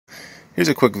Here's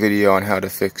a quick video on how to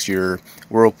fix your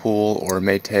Whirlpool or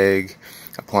Maytag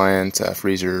appliance,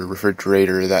 freezer,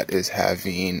 refrigerator that is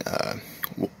having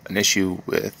an issue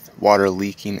with water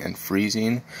leaking and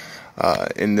freezing.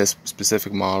 In this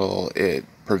specific model, it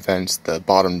prevents the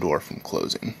bottom door from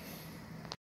closing.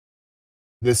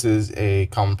 This is a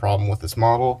common problem with this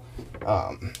model.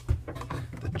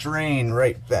 The drain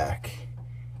right back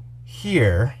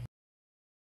here,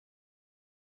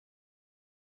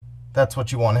 that's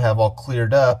what you want to have all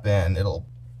cleared up, and it'll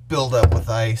build up with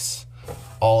ice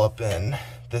all up in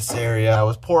this area. I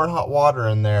was pouring hot water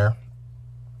in there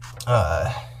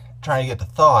trying to get to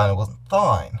thaw, and it wasn't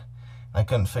thawing. I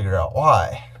couldn't figure out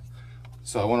why.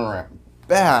 So I went around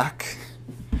back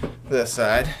this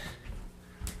side.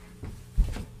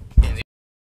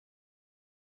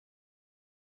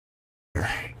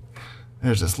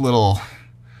 There's this little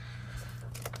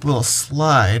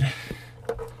slide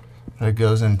that it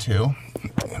goes into,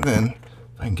 and then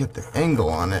if I can get the angle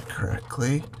on it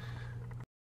correctly,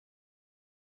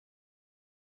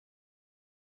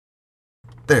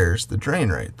 there's the drain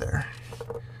right there.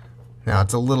 Now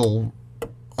it's a little,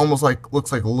 almost like,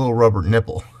 looks like a little rubber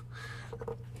nipple,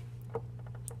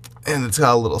 and it's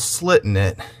got a little slit in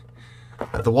it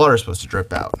that the water is supposed to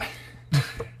drip out.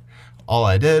 All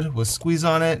I did was squeeze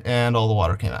on it and all the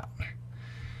water came out.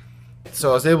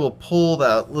 So I was able to pull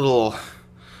that little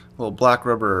black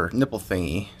rubber nipple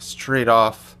thingy straight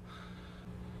off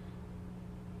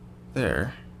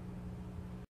there.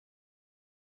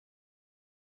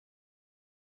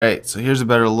 Alright, so here's a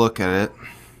better look at it.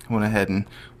 I went ahead and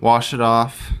washed it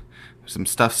off. There's some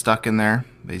stuff stuck in there.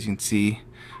 As you can see,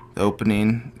 the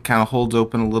opening kind of holds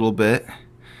open a little bit,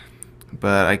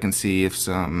 but I can see if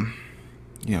some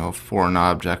foreign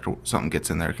object or something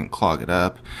gets in there, it can clog it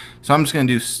up. So I'm just going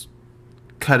to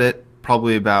cut it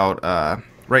probably about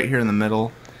right here in the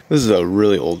middle. This is a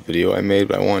really old video I made,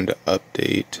 but I wanted to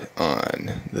update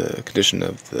on the condition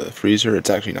of the freezer.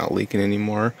 It's actually not leaking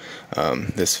anymore.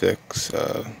 This fix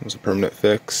was a permanent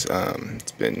fix.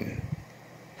 It's been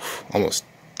almost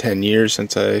 10 years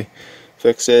since I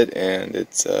fixed it, and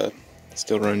it's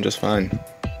still running just fine.